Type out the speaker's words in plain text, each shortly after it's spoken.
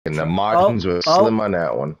And the margins were slim on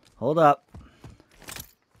that one. Hold up.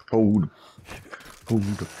 Hold.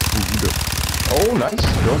 Oh, nice.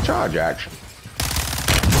 No charge action.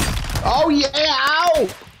 Oh, yeah. Ow.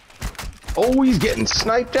 Oh, he's getting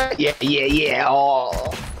sniped at. Yeah. Oh.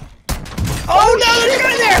 Oh, no, there's a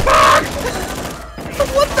guy there. Fuck.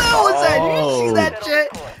 What the hell was that? Did you see that shit?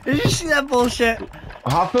 Did you see that bullshit?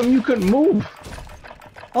 How come you couldn't move?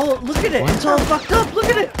 Oh, look at it. It's all fucked up. Look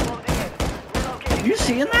at it. Are you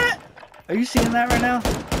seeing that? Are you seeing that right now?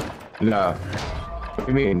 No. What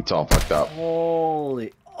do you mean it's all fucked up?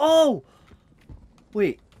 Holy. Oh!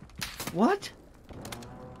 Wait. What?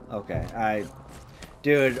 Okay,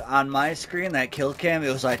 Dude, on my screen, that kill cam,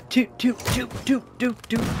 it was like toot, toot, toot, toot, toot,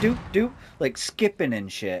 toot, toot, toot, like skipping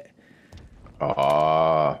and shit.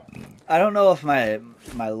 I don't know if my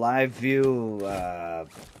live view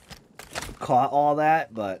caught all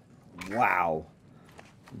that, but wow.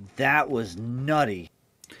 That was nutty.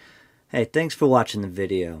 Hey, thanks for watching the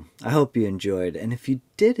video. I hope you enjoyed, and if you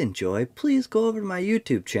did enjoy, please go over to my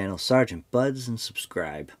YouTube channel, Sergeant Buds, and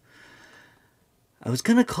subscribe. I was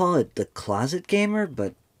gonna call it The Closet Gamer,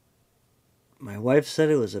 but my wife said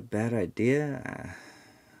it was a bad idea.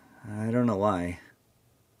 I don't know why.